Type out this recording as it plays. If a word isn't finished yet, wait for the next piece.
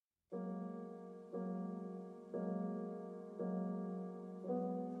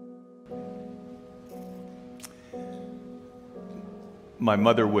My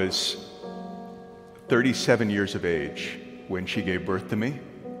mother was 37 years of age when she gave birth to me.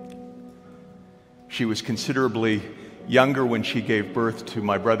 She was considerably younger when she gave birth to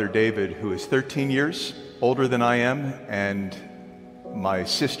my brother David, who is 13 years older than I am, and my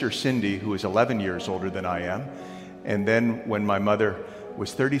sister Cindy, who is 11 years older than I am. And then when my mother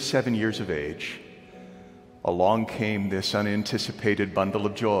was 37 years of age, along came this unanticipated bundle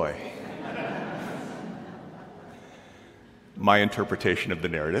of joy. My interpretation of the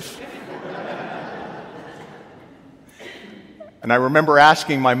narrative. And I remember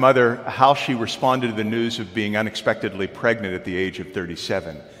asking my mother how she responded to the news of being unexpectedly pregnant at the age of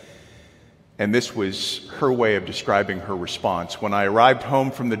 37. And this was her way of describing her response. When I arrived home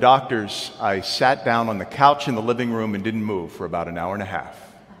from the doctors, I sat down on the couch in the living room and didn't move for about an hour and a half.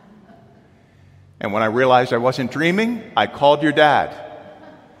 And when I realized I wasn't dreaming, I called your dad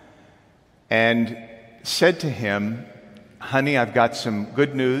and said to him, "Honey, I've got some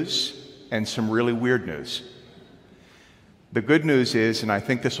good news and some really weird news. The good news is, and I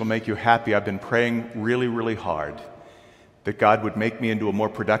think this will make you happy, I've been praying really, really hard that God would make me into a more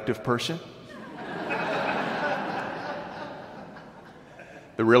productive person.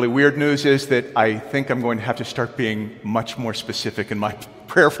 The really weird news is that I think I'm going to have to start being much more specific in my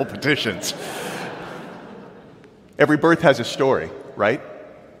prayerful petitions." Every birth has a story, right?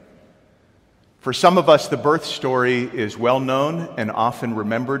 For some of us, the birth story is well known and often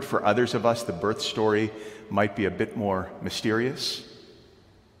remembered. For others of us, the birth story might be a bit more mysterious,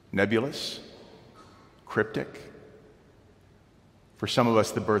 nebulous, cryptic. For some of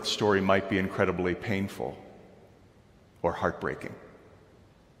us, the birth story might be incredibly painful or heartbreaking.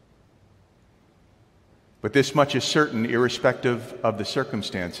 But this much is certain, irrespective of the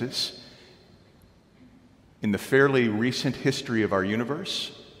circumstances. In the fairly recent history of our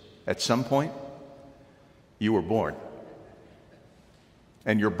universe, at some point, you were born.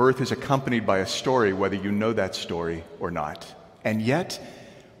 And your birth is accompanied by a story, whether you know that story or not. And yet,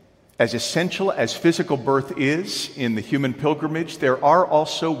 as essential as physical birth is in the human pilgrimage, there are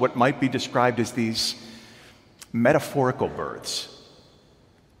also what might be described as these metaphorical births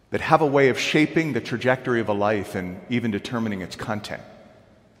that have a way of shaping the trajectory of a life and even determining its content.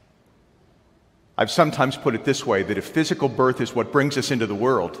 I've sometimes put it this way, that if physical birth is what brings us into the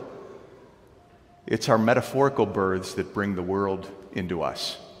world, it's our metaphorical births that bring the world into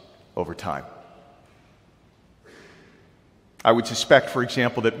us over time. I would suspect, for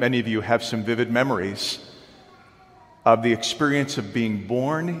example, that many of you have some vivid memories of the experience of being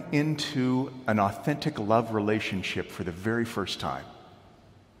born into an authentic love relationship for the very first time.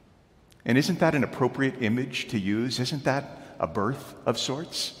 And isn't that an appropriate image to use? Isn't that a birth of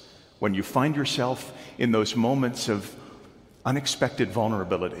sorts? When you find yourself in those moments of unexpected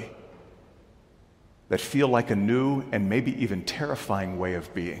vulnerability that feel like a new and maybe even terrifying way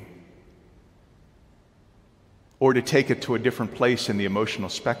of being. Or to take it to a different place in the emotional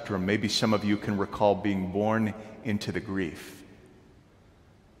spectrum, maybe some of you can recall being born into the grief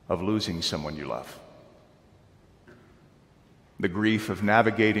of losing someone you love. The grief of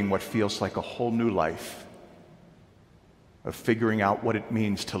navigating what feels like a whole new life, of figuring out what it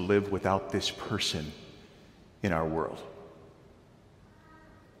means to live without this person in our world.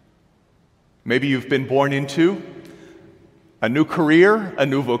 Maybe you've been born into a new career, a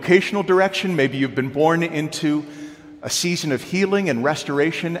new vocational direction. Maybe you've been born into a season of healing and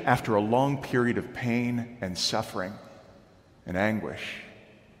restoration after a long period of pain and suffering and anguish.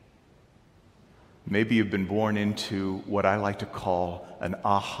 Maybe you've been born into what I like to call an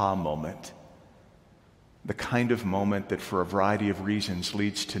aha moment. The kind of moment that for a variety of reasons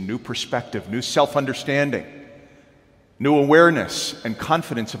leads to new perspective, new self-understanding, new awareness and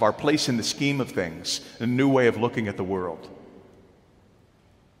confidence of our place in the scheme of things, a new way of looking at the world.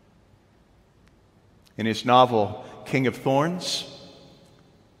 In his novel, King of Thorns,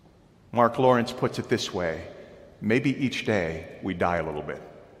 Mark Lawrence puts it this way: maybe each day we die a little bit.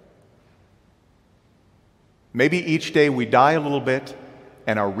 Maybe each day we die a little bit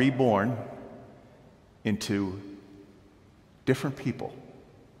and are reborn into different people.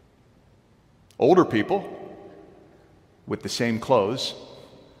 Older people with the same clothes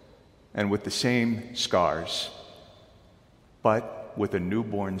and with the same scars, but with a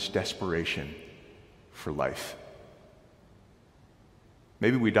newborn's desperation for life.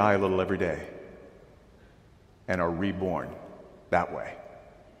 Maybe we die a little every day and are reborn that way.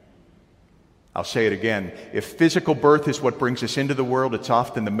 I'll say it again. If physical birth is what brings us into the world, it's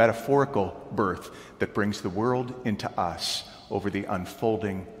often the metaphorical birth that brings the world into us over the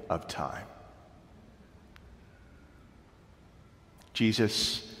unfolding of time.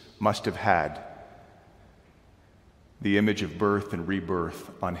 Jesus must have had the image of birth and rebirth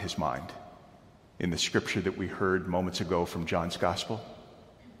on his mind in the scripture that we heard moments ago from John's Gospel?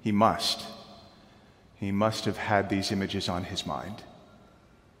 He must. He must have had these images on his mind.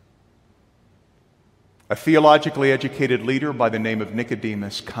 A theologically educated leader by the name of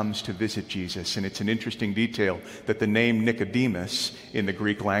Nicodemus comes to visit Jesus, and it's an interesting detail that the name Nicodemus in the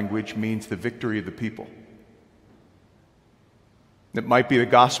Greek language means the victory of the people. It might be the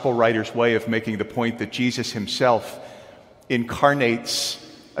gospel writer's way of making the point that Jesus himself incarnates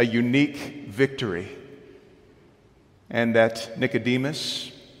a unique victory, and that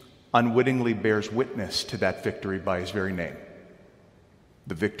Nicodemus unwittingly bears witness to that victory by his very name,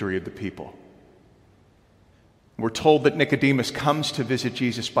 the victory of the people. We're told that Nicodemus comes to visit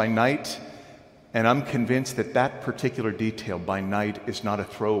Jesus by night, and I'm convinced that that particular detail, by night, is not a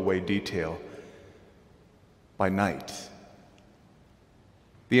throwaway detail. By night.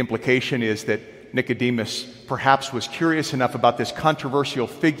 The implication is that Nicodemus perhaps was curious enough about this controversial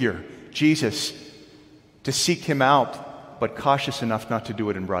figure, Jesus, to seek him out, but cautious enough not to do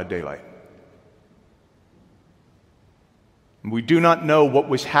it in broad daylight. We do not know what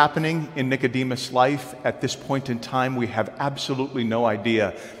was happening in Nicodemus' life at this point in time. We have absolutely no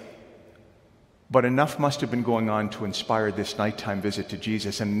idea. But enough must have been going on to inspire this nighttime visit to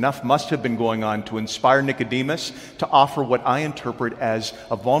Jesus, and enough must have been going on to inspire Nicodemus to offer what I interpret as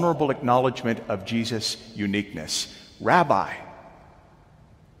a vulnerable acknowledgement of Jesus' uniqueness. Rabbi,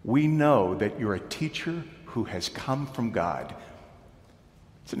 we know that you're a teacher who has come from God.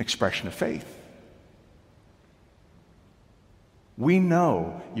 It's an expression of faith. We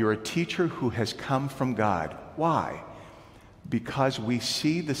know you're a teacher who has come from God. Why? Because we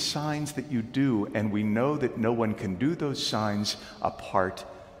see the signs that you do, and we know that no one can do those signs apart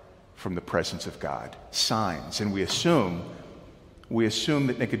from the presence of God. Signs. And we assume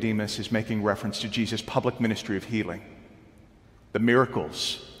that Nicodemus is making reference to Jesus' public ministry of healing, the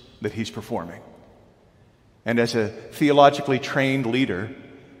miracles that he's performing. And as a theologically trained leader,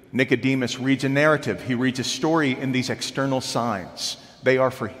 Nicodemus reads a narrative. He reads a story in these external signs. They are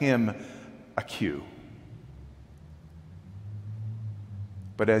for him a cue.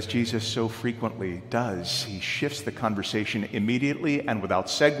 But as Jesus so frequently does, he shifts the conversation immediately and without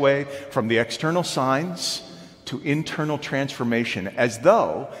segue from the external signs to internal transformation, as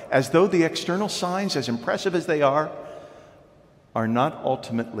though the external signs, as impressive as they are not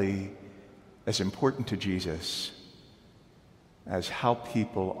ultimately as important to Jesus as how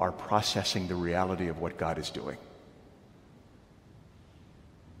people are processing the reality of what God is doing.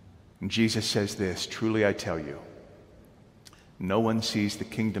 And Jesus says this, "Truly I tell you, no one sees the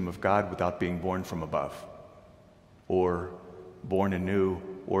kingdom of God without being born from above, or born anew,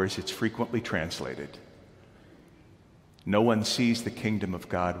 or as it's frequently translated, no one sees the kingdom of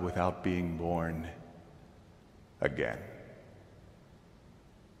God without being born again."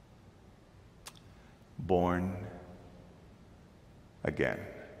 Born again.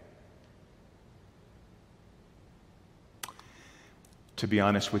 To be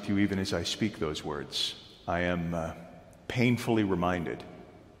honest with you, even as I speak those words, I am painfully reminded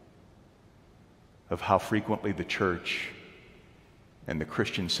of how frequently the church and the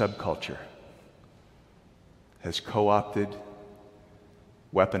Christian subculture has co-opted,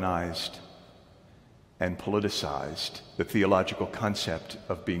 weaponized, and politicized the theological concept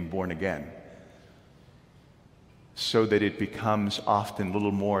of being born again, so that it becomes often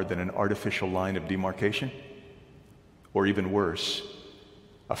little more than an artificial line of demarcation, or even worse,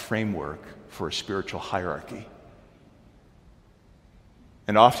 a framework for a spiritual hierarchy.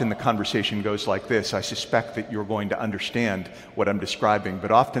 And often the conversation goes like this. I suspect that you're going to understand what I'm describing, but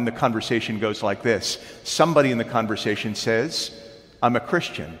often the conversation goes like this. Somebody in the conversation says, "I'm a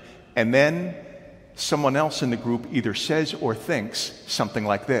Christian," and then someone else in the group either says or thinks something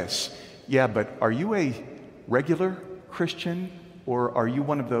like this. "Yeah, but are you a regular Christian, or are you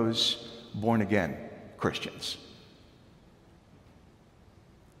one of those born-again Christians?"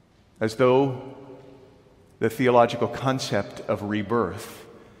 As though the theological concept of rebirth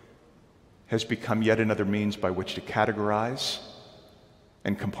has become yet another means by which to categorize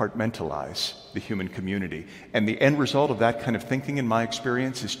and compartmentalize the human community. And the end result of that kind of thinking, in my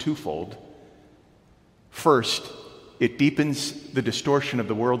experience, is twofold. First, it deepens the distortion of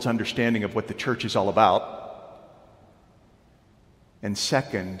the world's understanding of what the church is all about. And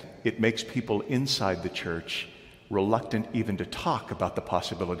second, it makes people inside the church reluctant even to talk about the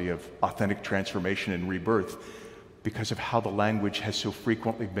possibility of authentic transformation and rebirth because of how the language has so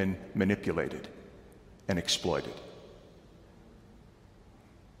frequently been manipulated and exploited.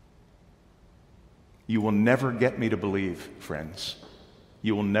 You will never get me to believe, friends,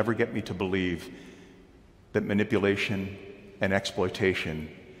 you will never get me to believe that manipulation and exploitation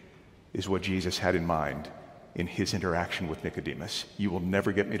is what Jesus had in mind in his interaction with Nicodemus. You will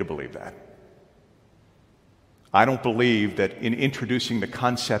never get me to believe that. I don't believe that in introducing the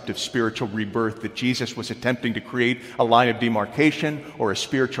concept of spiritual rebirth that Jesus was attempting to create a line of demarcation or a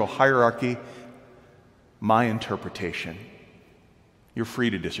spiritual hierarchy. My interpretation, you're free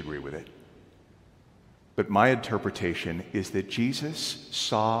to disagree with it, but my interpretation is that Jesus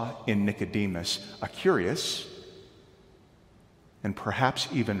saw in Nicodemus a curious and perhaps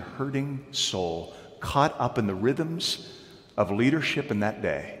even hurting soul caught up in the rhythms of leadership in that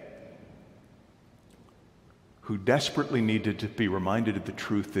day, who desperately needed to be reminded of the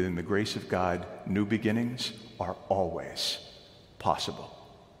truth that in the grace of God, new beginnings are always possible.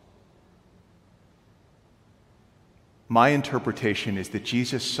 My interpretation is that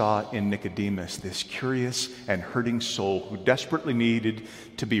Jesus saw in Nicodemus this curious and hurting soul who desperately needed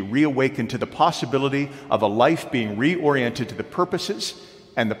to be reawakened to the possibility of a life being reoriented to the purposes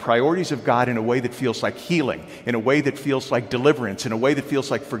and the priorities of God in a way that feels like healing, in a way that feels like deliverance, in a way that feels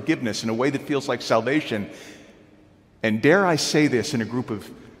like forgiveness, in a way that feels like salvation. And dare I say this in a group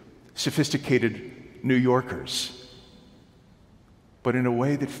of sophisticated New Yorkers, but in a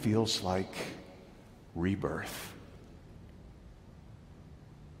way that feels like rebirth.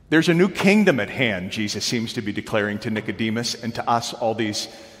 There's a new kingdom at hand, Jesus seems to be declaring to Nicodemus and to us all these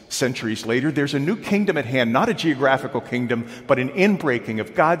centuries later. There's a new kingdom at hand, not a geographical kingdom, but an inbreaking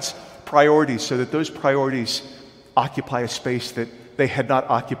of God's priorities so that those priorities occupy a space that they had not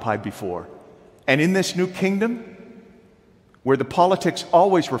occupied before. And in this new kingdom, where the politics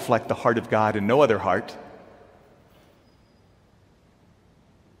always reflect the heart of God and no other heart,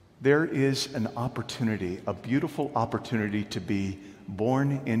 there is an opportunity, a beautiful opportunity to be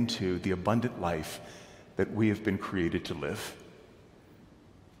born into the abundant life that we have been created to live.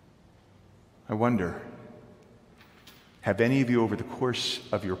 I wonder, have any of you over the course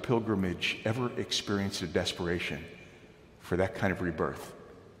of your pilgrimage ever experienced a desperation for that kind of rebirth?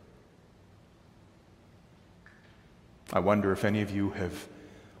 I wonder if any of you have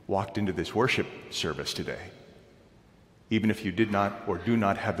walked into this worship service today, even if you did not or do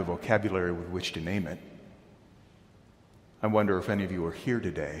not have the vocabulary with which to name it. I wonder if any of you are here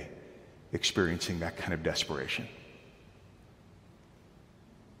today experiencing that kind of desperation.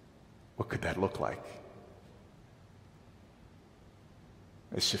 What could that look like?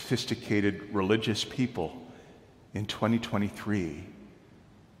 As sophisticated religious people in 2023,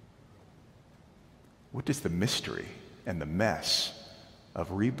 what does the mystery and the mess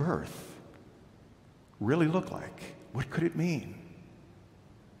of rebirth really look like? What could it mean?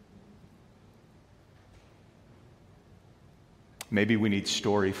 Maybe we need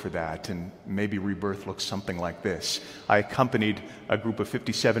story for that, and maybe rebirth looks something like this. I accompanied a group of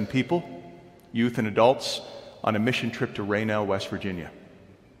 57 people, youth and adults, on a mission trip to Raynell, West Virginia.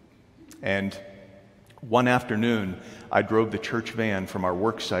 And one afternoon, I drove the church van from our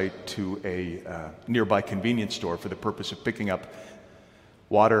work site to a nearby convenience store for the purpose of picking up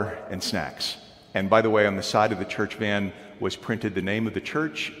water and snacks. And by the way, on the side of the church van was printed the name of the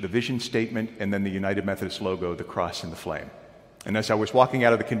church, the vision statement, and then the United Methodist logo, the cross and the flame. And as I was walking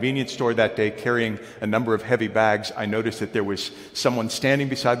out of the convenience store that day carrying a number of heavy bags, I noticed that there was someone standing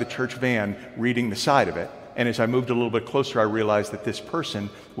beside the church van reading the side of it. And as I moved a little bit closer, I realized that this person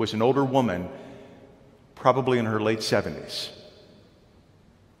was an older woman, probably in her late 70s.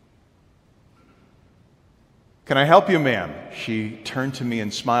 "Can I help you, ma'am?" She turned to me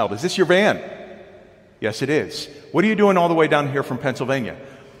and smiled. "Is this your van?" "Yes, it is." "What are you doing all the way down here from Pennsylvania?"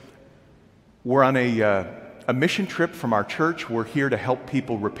 "We're on a mission trip from our church. We're here to help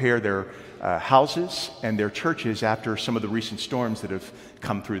people repair their houses and their churches after some of the recent storms that have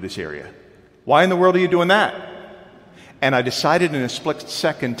come through this area." "Why in the world are you doing that?" And I decided in a split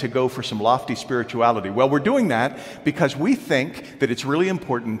second to go for some lofty spirituality. Well, we're doing that because we think that it's really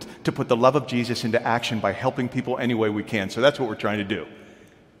important to put the love of Jesus into action by helping people any way we can. So that's what we're trying to do.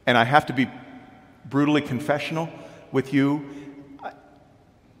 And I have to be brutally confessional with you.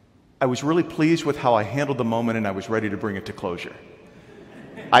 I was really pleased with how I handled the moment, and I was ready to bring it to closure.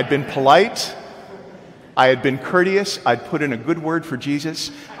 I'd been polite. I had been courteous. I'd put in a good word for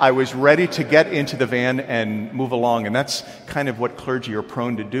Jesus. I was ready to get into the van and move along, and that's kind of what clergy are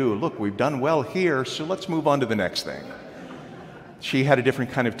prone to do. Look, we've done well here, so let's move on to the next thing. She had a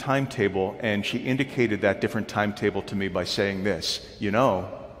different kind of timetable, and she indicated that different timetable to me by saying this: "You know,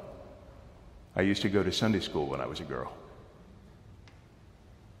 I used to go to Sunday school when I was a girl."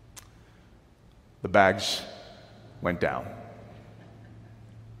 The bags went down.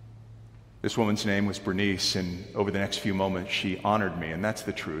 This woman's name was Bernice, and over the next few moments, she honored me, and that's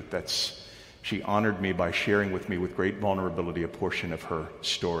the truth. That's She honored me by sharing with me with great vulnerability a portion of her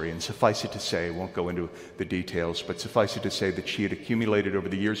story. And suffice it to say, I won't go into the details, but suffice it to say that she had accumulated over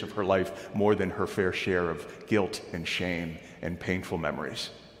the years of her life more than her fair share of guilt and shame and painful memories.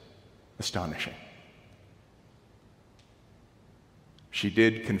 Astonishing. She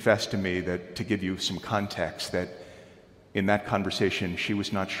did confess to me that, to give you some context, that in that conversation she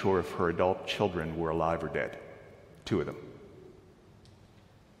was not sure if her adult children were alive or dead. 2 of them.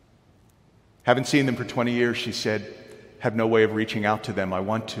 Haven't seen them for 20 years, she said. Have no way of reaching out to them. I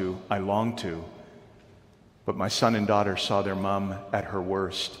want to, I long to. But my son and daughter saw their mom at her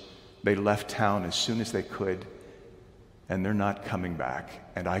worst. They left town as soon as they could, and they're not coming back.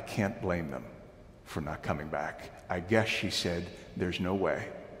 And I can't blame them for not coming back. I guess, she said, there's no way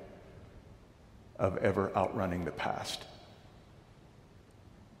of ever outrunning the past.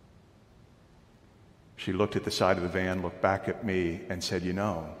 She looked at the side of the van, looked back at me, and said, you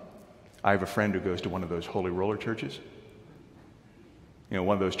know, I have a friend who goes to one of those holy roller churches. You know,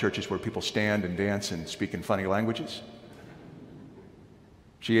 one of those churches where people stand and dance and speak in funny languages.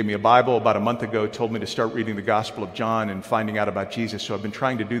 She gave me a Bible about a month ago, told me to start reading the Gospel of John and finding out about Jesus. So I've been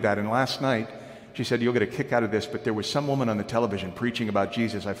trying to do that. And last night, she said, you'll get a kick out of this, but there was some woman on the television preaching about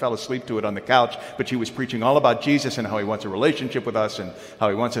Jesus. I fell asleep to it on the couch, but she was preaching all about Jesus and how he wants a relationship with us and how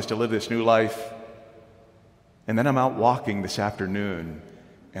he wants us to live this new life. And then I'm out walking this afternoon,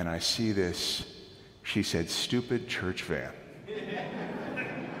 and I see this, she said, stupid church van.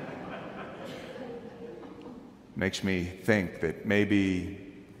 Makes me think that maybe,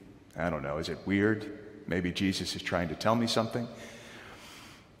 I don't know, is it weird? Maybe Jesus is trying to tell me something.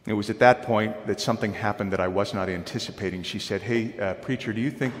 It was at that point that something happened that I was not anticipating. She said, hey, preacher, do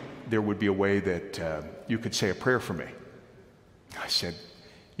you think there would be a way that you could say a prayer for me? I said,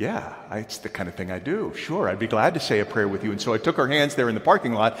 yeah, it's the kind of thing I do. Sure, I'd be glad to say a prayer with you. And so I took her hands there in the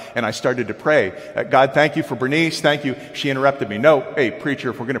parking lot and I started to pray. God, thank you for Bernice. Thank you. She interrupted me. No, hey, preacher,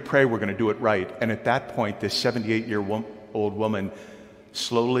 if we're going to pray, we're going to do it right. And at that point, this 78-year-old woman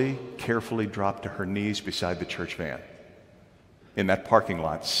slowly, carefully dropped to her knees beside the church van in that parking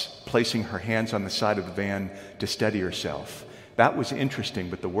lot, placing her hands on the side of the van to steady herself. That was interesting,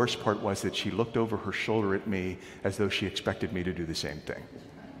 but the worst part was that she looked over her shoulder at me as though she expected me to do the same thing.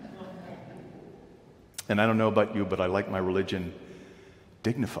 And I don't know about you, but I like my religion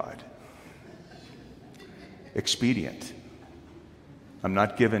dignified, expedient. I'm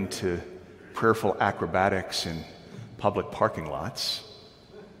not given to prayerful acrobatics in public parking lots.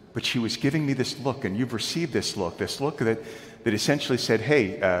 But she was giving me this look, and you've received this look that essentially said,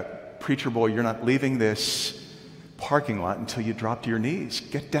 hey, preacher boy, you're not leaving this parking lot until you drop to your knees.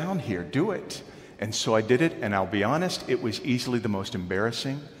 Get down here, do it. And so I did it, and I'll be honest, it was easily the most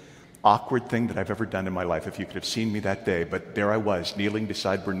embarrassing, awkward thing that I've ever done in my life, if you could have seen me that day. But there I was, kneeling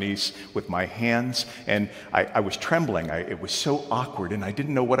beside Bernice with my hands, and I was trembling. It was so awkward, and I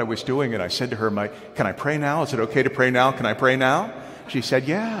didn't know what I was doing. And I said to her, can I pray now? Is it okay to pray now? Can I pray now? She said,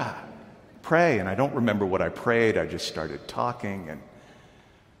 yeah, pray. And I don't remember what I prayed. I just started talking and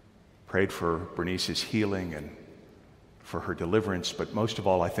prayed for Bernice's healing and for her deliverance. But most of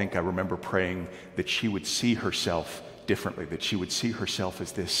all, I think I remember praying that she would see herself differently, that she would see herself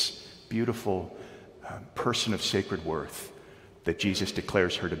as this beautiful person of sacred worth that Jesus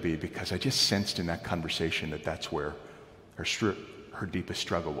declares her to be, because I just sensed in that conversation that that's where her deepest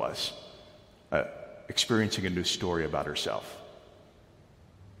struggle was, experiencing a new story about herself.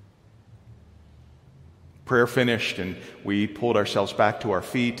 Prayer finished, and we pulled ourselves back to our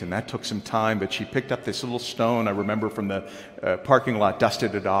feet, and that took some time, but she picked up this little stone, I remember, from the parking lot,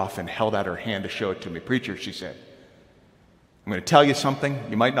 dusted it off, and held out her hand to show it to me. Preacher, she said, I'm going to tell you something.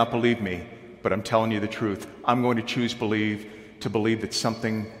 You might not believe me, but I'm telling you the truth. I'm going to choose to believe that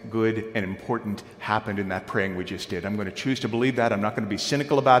something good and important happened in that praying we just did. I'm going to choose to believe that. I'm not going to be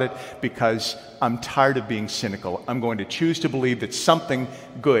cynical about it because I'm tired of being cynical. I'm going to choose to believe that something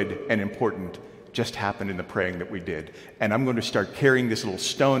good and important just happened in the praying that we did. And I'm going to start carrying this little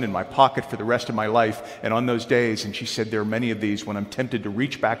stone in my pocket for the rest of my life. And on those days, and she said there are many of these when I'm tempted to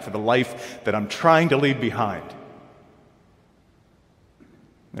reach back for the life that I'm trying to leave behind,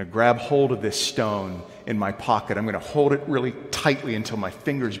 I'm going to grab hold of this stone in my pocket. I'm going to hold it really tightly until my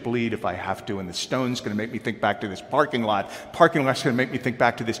fingers bleed if I have to. And the stone's going to make me think back to this parking lot. Parking lot's going to make me think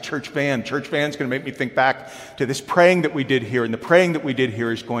back to this church van. Church van's going to make me think back to this praying that we did here. And the praying that we did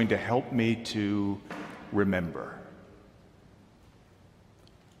here is going to help me to remember.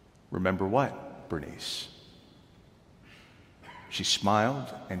 Remember what, Bernice? She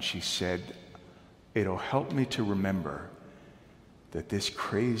smiled and she said, it'll help me to remember that this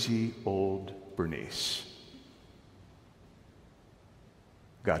crazy old Bernice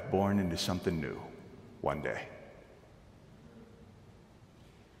got born into something new one day.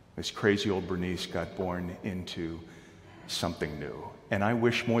 This crazy old Bernice got born into something new. And I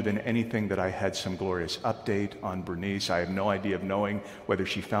wish more than anything that I had some glorious update on Bernice. I have no idea of knowing whether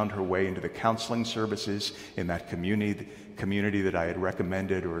she found her way into the counseling services in that community that I had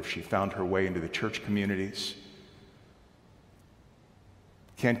recommended, or if she found her way into the church communities.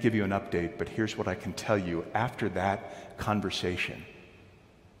 Can't give you an update, but here's what I can tell you. After that conversation,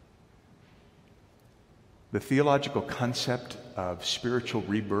 the theological concept of spiritual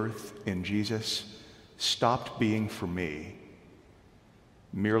rebirth in Jesus stopped being, for me,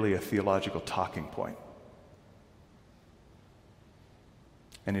 merely a theological talking point.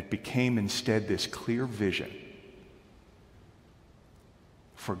 And it became instead this clear vision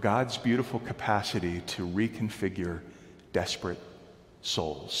for God's beautiful capacity to reconfigure desperate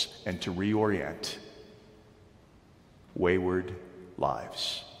souls and to reorient wayward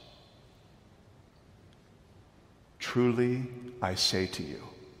lives. Truly, I say to you,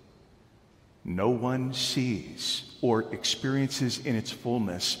 no one sees or experiences in its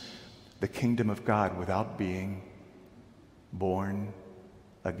fullness the kingdom of God without being born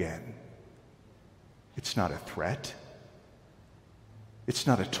again. It's not a threat. It's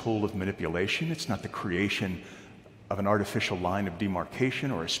not a tool of manipulation. It's not the creation of an artificial line of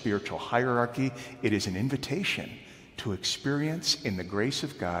demarcation or a spiritual hierarchy. It is an invitation to experience in the grace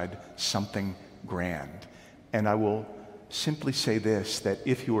of God something grand. And I will simply say this, that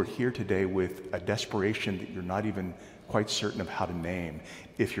if you are here today with a desperation that you're not even quite certain of how to name,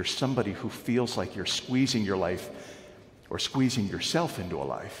 if you're somebody who feels like you're squeezing your life or squeezing yourself into a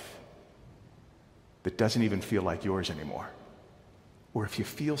life that doesn't even feel like yours anymore, or if you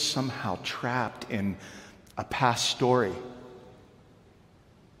feel somehow trapped in a past story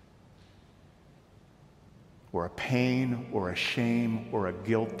or a pain or a shame or a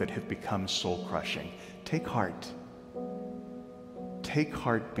guilt that have become soul-crushing, take heart. Take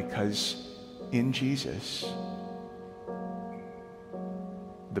heart, because in Jesus,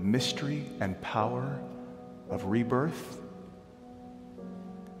 the mystery and power of rebirth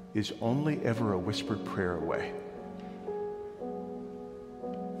is only ever a whispered prayer away.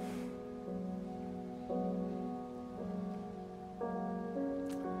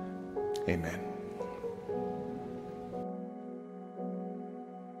 Amen.